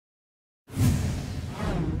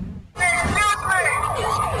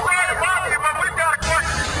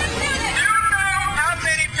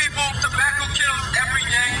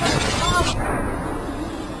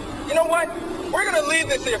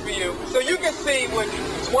this here for you so you can see what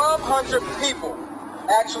 1,200 people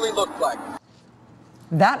actually look like.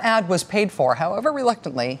 That ad was paid for, however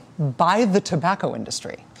reluctantly, by the tobacco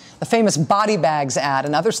industry. The famous body bags ad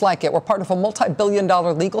and others like it were part of a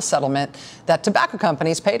multi-billion-dollar legal settlement that tobacco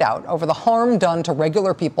companies paid out over the harm done to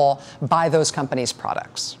regular people by those companies'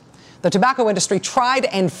 products. The tobacco industry tried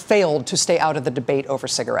and failed to stay out of the debate over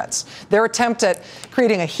cigarettes. Their attempt at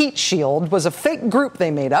creating a heat shield was a fake group they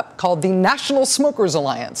made up called the National Smokers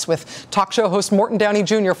Alliance, with talk show host Morton Downey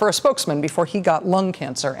Jr. for a spokesman before he got lung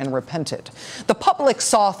cancer and repented. The public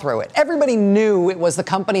saw through it. Everybody knew it was the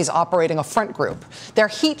companies operating a front group. Their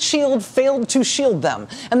heat shield failed to shield them,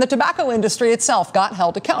 and the tobacco industry itself got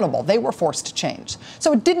held accountable. They were forced to change.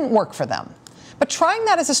 So it didn't work for them. But trying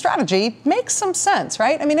that as a strategy makes some sense,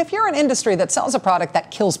 right? I mean, if you're an industry that sells a product that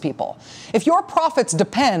kills people, if your profits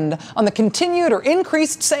depend on the continued or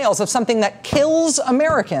increased sales of something that kills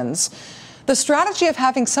Americans, the strategy of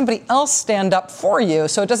having somebody else stand up for you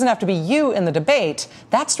so it doesn't have to be you in the debate,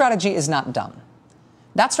 that strategy is not dumb.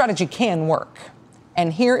 That strategy can work.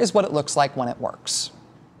 And here is what it looks like when it works.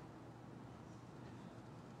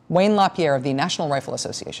 Wayne LaPierre of the National Rifle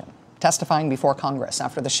Association, testifying before Congress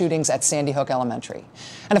after the shootings at Sandy Hook Elementary.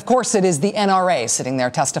 And of course, it is the NRA sitting there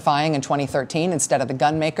testifying in 2013 instead of the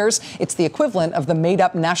gun makers. It's the equivalent of the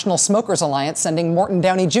made-up National Smokers Alliance sending Morton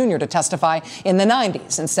Downey Jr. to testify in the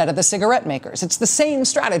 90s instead of the cigarette makers. It's the same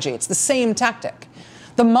strategy. It's the same tactic.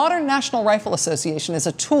 The modern National Rifle Association is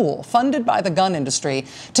a tool funded by the gun industry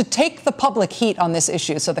to take the public heat on this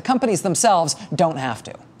issue so the companies themselves don't have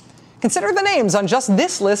to. Consider the names on just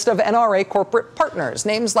this list of NRA corporate partners.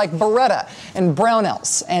 Names like Beretta and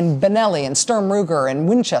Brownells and Benelli and Sturm Ruger and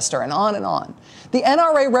Winchester and on and on. The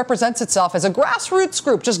NRA represents itself as a grassroots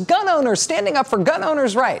group, just gun owners standing up for gun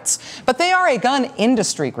owners' rights. But they are a gun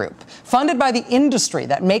industry group, funded by the industry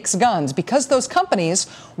that makes guns because those companies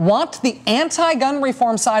want the anti-gun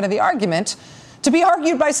reform side of the argument to be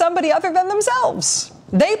argued by somebody other than themselves.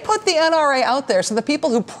 They put the NRA out there so the people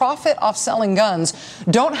who profit off selling guns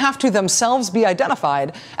don't have to themselves be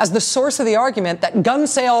identified as the source of the argument that gun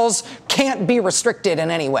sales can't be restricted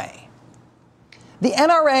in any way. The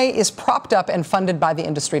NRA is propped up and funded by the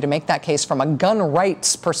industry to make that case from a gun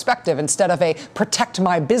rights perspective instead of a protect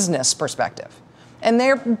my business perspective. And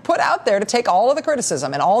they're put out there to take all of the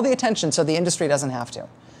criticism and all the attention so the industry doesn't have to.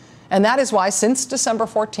 And that is why since December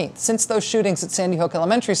 14th, since those shootings at Sandy Hook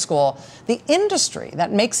Elementary School, the industry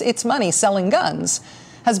that makes its money selling guns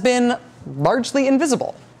has been largely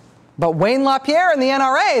invisible. But Wayne LaPierre and the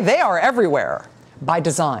NRA, they are everywhere by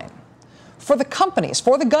design. For the companies,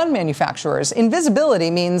 for the gun manufacturers, invisibility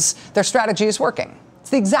means their strategy is working. It's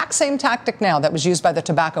the exact same tactic now that was used by the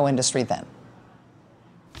tobacco industry then.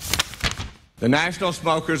 The National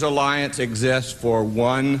Smokers Alliance exists for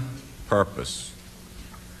one purpose: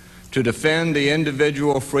 to defend the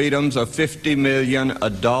individual freedoms of 50 million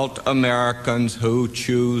adult Americans who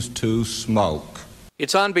choose to smoke.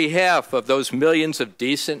 It's on behalf of those millions of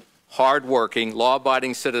decent, hard-working,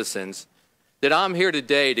 law-abiding citizens that I'm here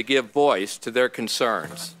today to give voice to their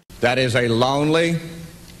concerns. That is a lonely,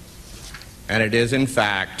 and it is in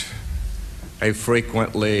fact a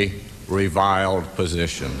frequently reviled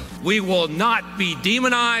position. We will not be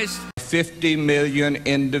demonized. 50 million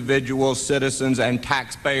individual citizens and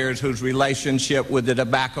taxpayers whose relationship with the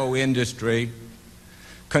tobacco industry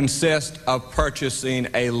consists of purchasing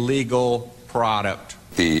a legal product.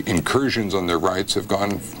 The incursions on their rights have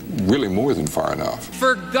gone really more than far enough.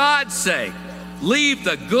 For God's sake, leave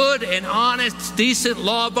the good and honest, decent,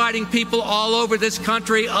 law-abiding people all over this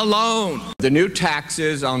country alone. The new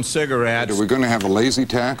taxes on cigarettes. Are we going to have a lazy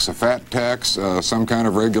tax, a fat tax, some kind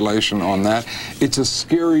of regulation on that? It's a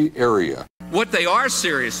scary area. What they are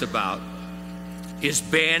serious about is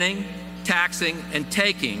banning, taxing, and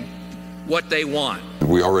taking what they want.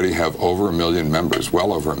 We already have over 1 million members,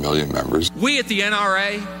 well over 1 million members. We at the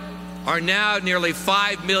NRA are now nearly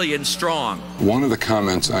 5 million strong. One of the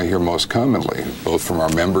comments I hear most commonly, both from our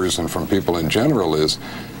members and from people in general, is,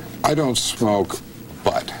 I don't smoke,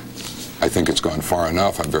 but I think it's gone far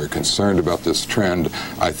enough. I'm very concerned about this trend.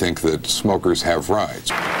 I think that smokers have rights.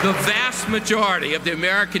 The vast majority of the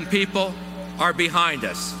American people are behind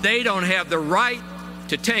us. They don't have the right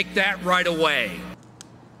to take that right away.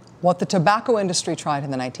 What the tobacco industry tried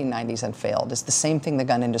in the 1990s and failed is the same thing the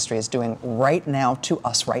gun industry is doing right now to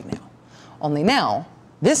us right now. Only now,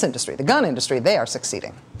 this industry, the gun industry, they are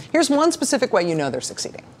succeeding. Here's one specific way you know they're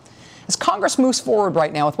succeeding. As Congress moves forward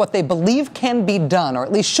right now with what they believe can be done, or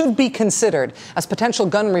at least should be considered as potential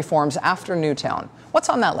gun reforms after Newtown, what's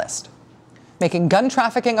on that list? making gun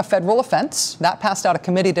trafficking a federal offense. That passed out of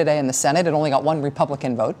committee today in the Senate. It only got one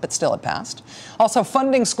Republican vote, but still it passed. Also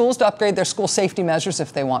funding schools to upgrade their school safety measures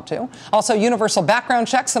if they want to. Also universal background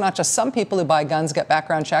checks, so not just some people who buy guns get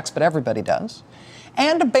background checks, but everybody does.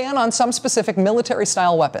 And a ban on some specific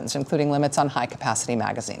military-style weapons, including limits on high-capacity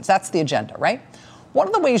magazines. That's the agenda, right? One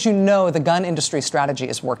of the ways you know the gun industry strategy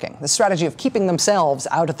is working, the strategy of keeping themselves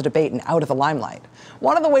out of the debate and out of the limelight,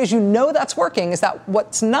 one of the ways you know that's working is that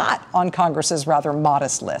what's not on Congress's rather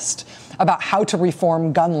modest list about how to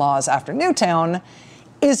reform gun laws after Newtown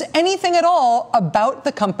is anything at all about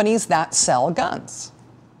the companies that sell guns.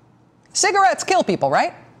 Cigarettes kill people,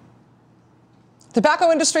 right?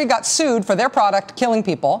 Tobacco industry got sued for their product killing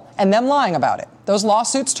people and them lying about it. Those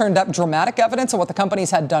lawsuits turned up dramatic evidence of what the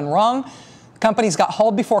companies had done wrong. Companies got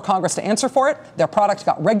hauled before Congress to answer for it. Their product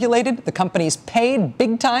got regulated. The companies paid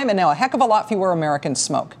big time, and now a heck of a lot fewer Americans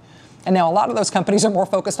smoke. And now a lot of those companies are more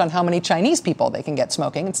focused on how many Chinese people they can get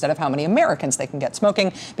smoking instead of how many Americans they can get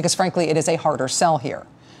smoking, because frankly, it is a harder sell here.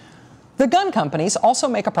 The gun companies also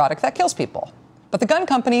make a product that kills people, but the gun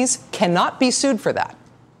companies cannot be sued for that.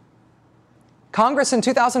 Congress in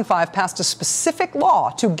 2005 passed a specific law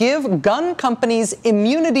to give gun companies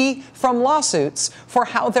immunity from lawsuits for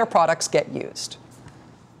how their products get used.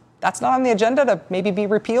 That's not on the agenda to maybe be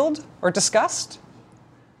repealed or discussed.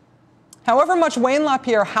 However much Wayne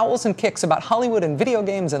LaPierre howls and kicks about Hollywood and video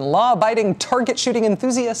games and law-abiding target shooting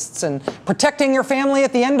enthusiasts and protecting your family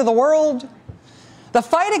at the end of the world, the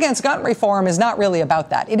fight against gun reform is not really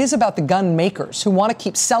about that. It is about the gun makers who want to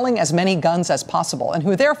keep selling as many guns as possible and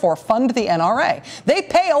who therefore fund the NRA. They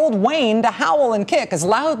pay old Wayne to howl and kick as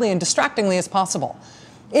loudly and distractingly as possible.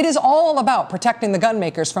 It is all about protecting the gun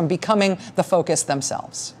makers from becoming the focus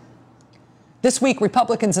themselves. This week,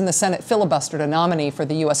 Republicans in the Senate filibustered a nominee for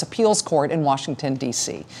the U.S. Appeals Court in Washington,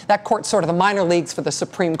 D.C. That court's sort of the minor leagues for the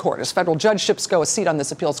Supreme Court. As federal judgeships go, a seat on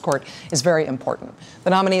this appeals court is very important.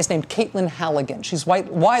 The nominee is named Caitlin Halligan. She's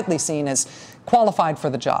widely seen as qualified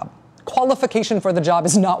for the job. Qualification for the job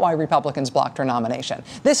is not why Republicans blocked her nomination.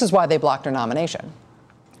 This is why they blocked her nomination.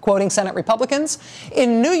 Quoting Senate Republicans,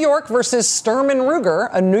 in New York versus Sturm and Ruger,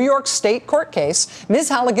 a New York state court case, Ms.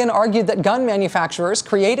 Halligan argued that gun manufacturers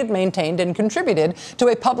created, maintained, and contributed to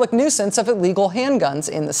a public nuisance of illegal handguns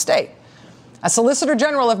in the state. As Solicitor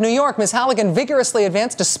General of New York, Ms. Halligan vigorously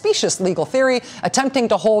advanced a specious legal theory attempting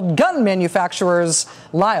to hold gun manufacturers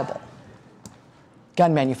liable.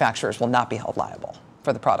 Gun manufacturers will not be held liable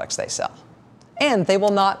for the products they sell. And they will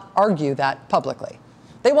not argue that publicly.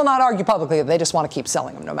 They will not argue publicly that they just want to keep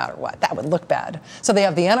selling them no matter what. That would look bad. So they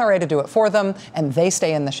have the NRA to do it for them, and they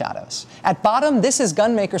stay in the shadows. At bottom, this is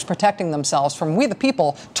gun makers protecting themselves from we the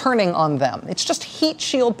people turning on them. It's just heat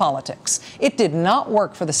shield politics. It did not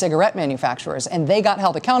work for the cigarette manufacturers, and they got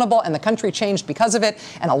held accountable, and the country changed because of it,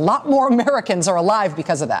 and a lot more Americans are alive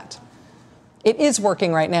because of that. It is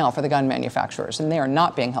working right now for the gun manufacturers, and they are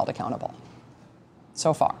not being held accountable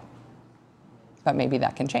so far. But maybe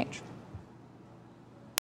that can change.